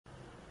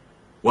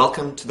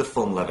Welcome to the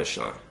Film Lover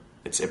Show.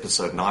 It's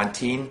episode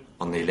 19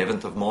 on the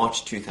 11th of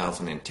March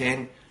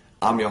 2010.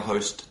 I'm your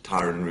host,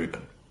 Tyron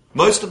Rubin.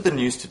 Most of the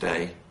news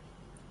today,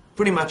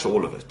 pretty much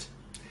all of it,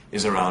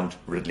 is around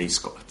Ridley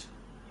Scott.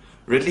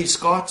 Ridley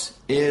Scott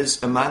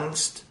is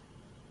amongst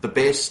the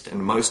best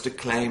and most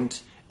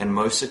acclaimed and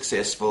most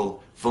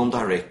successful film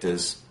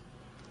directors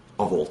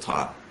of all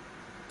time.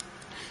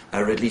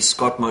 Ridley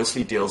Scott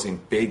mostly deals in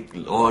big,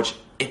 large,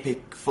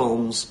 epic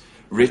films,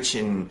 rich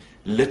in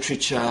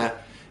literature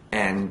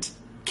and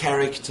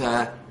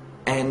character,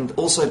 and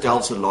also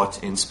delves a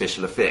lot in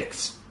special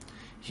effects.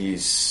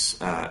 His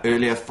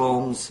earlier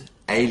films,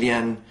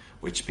 Alien,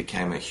 which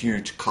became a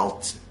huge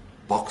cult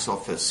box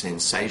office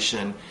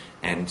sensation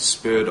and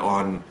spurred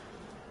on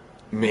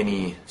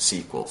many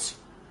sequels.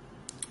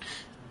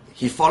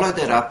 He followed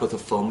that up with a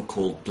film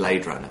called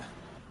Blade Runner,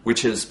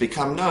 which has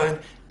become known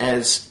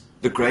as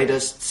the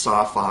greatest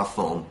sci-fi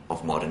film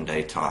of modern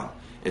day time.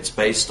 It's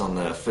based on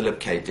the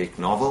Philip K. Dick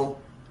novel,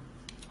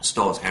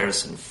 stars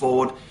Harrison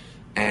Ford,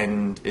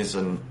 and is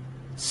a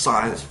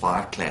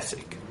sci-fi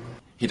classic.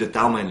 He did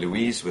Thelma and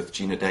Louise with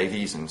Gina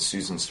Davies and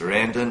Susan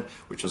Sarandon,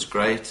 which was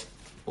great.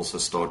 Also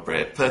starred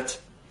Brad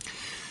Pitt.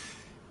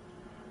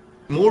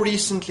 More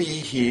recently,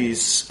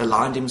 he's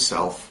aligned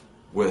himself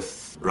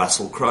with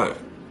Russell Crowe.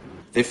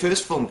 Their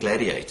first film,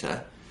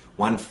 Gladiator,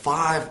 won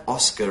 5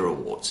 Oscar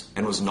awards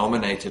and was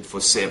nominated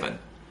for 7.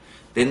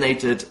 Then they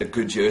did A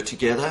Good Year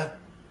Together.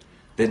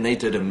 Then they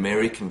did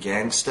American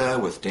Gangster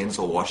with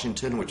Denzel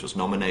Washington, which was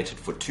nominated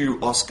for 2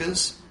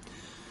 Oscars.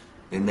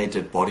 Then they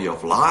did Body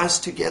of Lies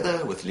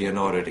together with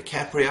Leonardo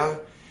DiCaprio.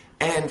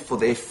 And for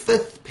their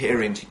 5th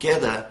pairing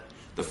together,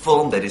 the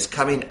film that is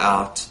coming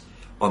out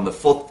on the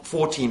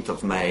 14th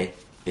of May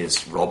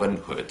is Robin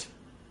Hood.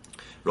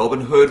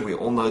 Robin Hood, we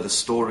all know the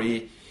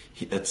story.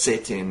 It's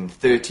set in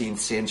 13th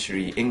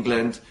century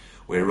England,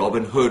 where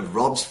Robin Hood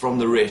robs from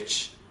the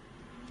rich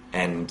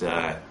and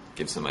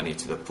gives the money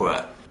to the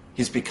poor.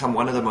 He's become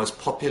one of the most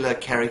popular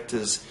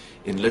characters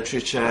in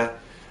literature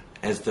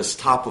as this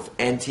type of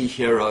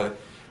anti-hero,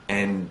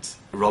 and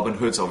Robin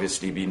Hood's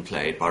obviously been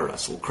played by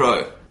Russell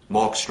Crowe.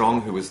 Mark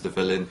Strong, who was the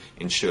villain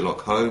in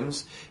Sherlock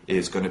Holmes,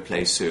 is going to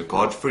play Sir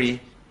Godfrey.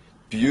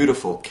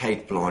 Beautiful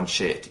Cate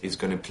Blanchett is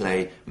going to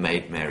play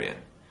Maid Marian.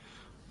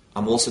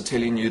 I'm also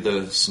telling you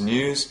this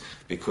news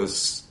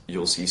because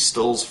you'll see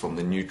stills from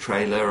the new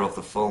trailer of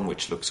the film,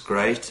 which looks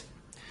great.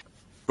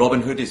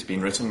 Robin Hood has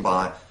been written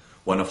by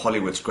one of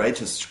Hollywood's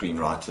greatest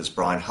screenwriters,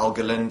 Brian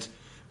Helgeland,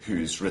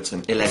 who's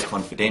written LA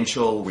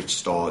Confidential, which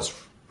stars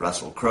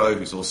Russell Crowe,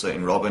 who's also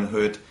in Robin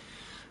Hood,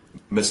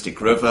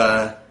 Mystic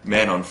River,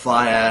 Man on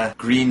Fire,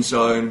 Green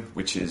Zone,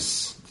 which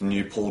is the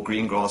new Paul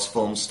Greengrass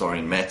film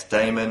starring Matt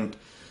Damon.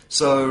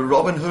 So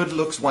Robin Hood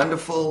looks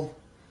wonderful.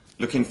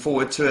 Looking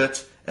forward to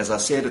it. As I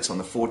said, it's on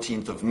the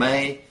 14th of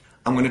May.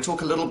 I'm going to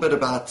talk a little bit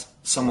about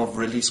some of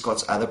Ridley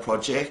Scott's other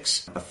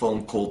projects, a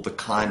film called The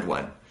Kind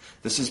One.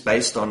 This is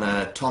based on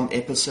a Tom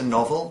Epperson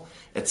novel.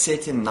 It's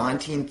set in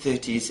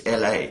 1930s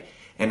LA,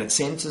 and it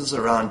centers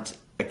around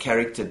a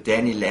character,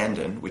 Danny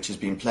Landon, which has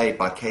been played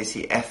by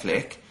Casey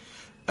Affleck,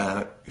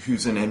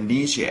 who's an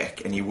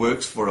amnesiac, and he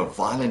works for a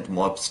violent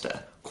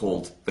mobster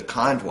called The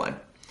Kind One,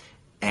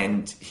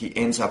 and he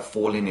ends up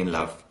falling in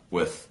love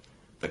with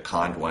The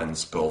Kind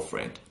One's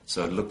girlfriend.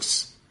 So it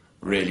looks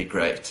really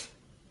great,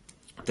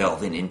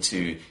 delving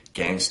into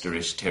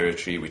gangsterish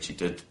territory, which he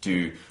did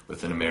do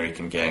with An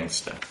American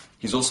Gangster.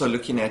 He's also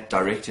looking at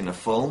directing a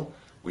film,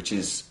 which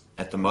is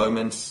at the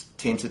moment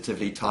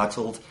tentatively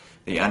titled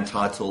the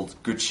Untitled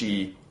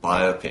Gucci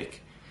Biopic.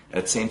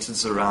 It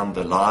centers around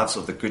the lives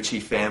of the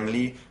Gucci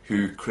family,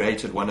 who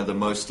created one of the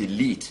most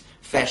elite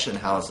fashion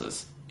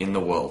houses in the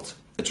world.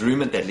 It's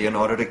rumored that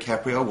Leonardo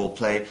DiCaprio will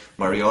play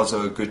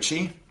Maurizio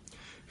Gucci,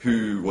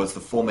 who was the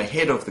former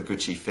head of the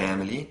Gucci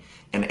family,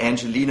 and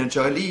Angelina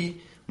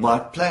Jolie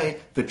might play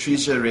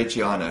Patrizia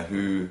Reggiano,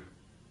 who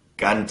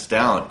gunned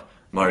down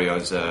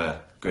Maurizio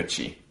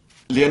Gucci.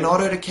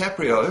 Leonardo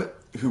DiCaprio,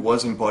 who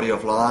was in Body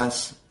of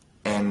Lies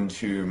and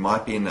who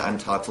might be in the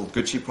Untitled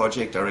Gucci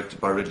project directed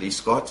by Ridley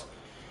Scott,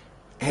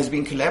 has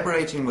been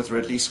collaborating with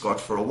Ridley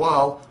Scott for a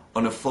while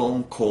on a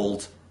film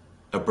called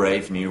A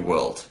Brave New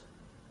World.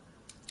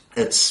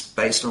 It's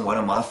based on one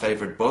of my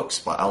favorite books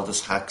by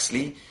Aldous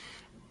Huxley,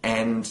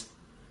 and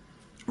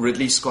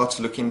Ridley Scott's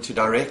looking to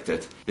direct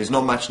it. There's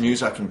not much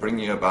news I can bring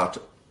you about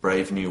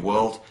Brave New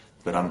World,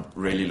 but I'm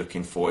really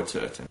looking forward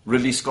to it.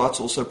 Ridley Scott's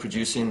also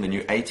producing the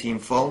new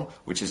ATeam film,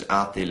 which is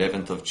out the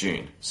 11th of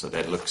June, so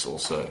that looks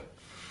also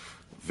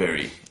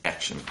very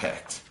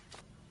action-packed.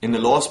 In the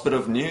last bit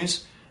of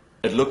news,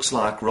 it looks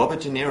like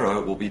Robert De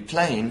Niro will be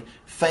playing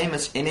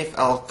famous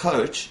NFL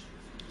coach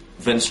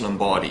Vince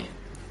Lombardi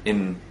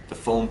in the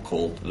film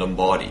called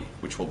Lombardi,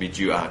 which will be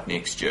due out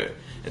next year.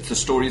 It's the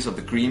stories of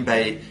the Green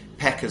Bay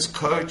Packers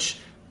coach,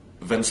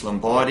 Vince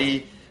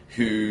Lombardi,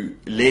 who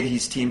led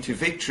his team to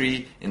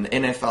victory in the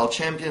NFL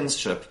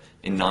Championship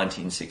in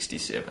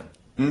 1967.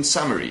 In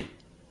summary,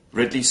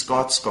 Ridley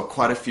Scott's got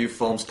quite a few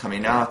films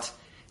coming out.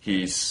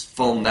 His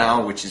film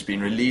now, which has been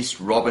released,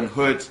 Robin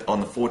Hood,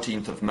 on the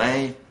 14th of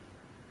May.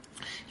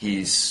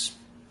 He's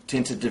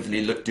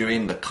tentatively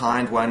doing The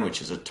Kind One,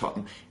 which is a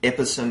Tom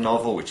Epperson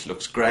novel, which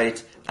looks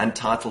great.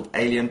 Untitled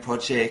Alien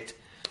Project.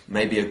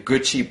 Maybe a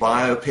Gucci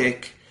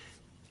biopic.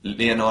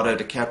 Leonardo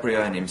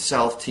DiCaprio and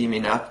himself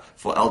teaming up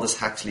for Aldous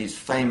Huxley's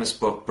famous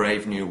book,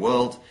 Brave New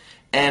World.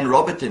 And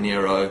Robert De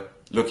Niro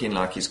looking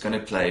like he's going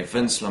to play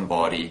Vince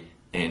Lombardi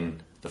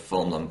in the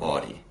film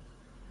Lombardi.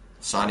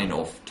 Signing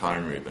off,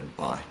 Tyron Rubin.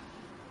 Bye.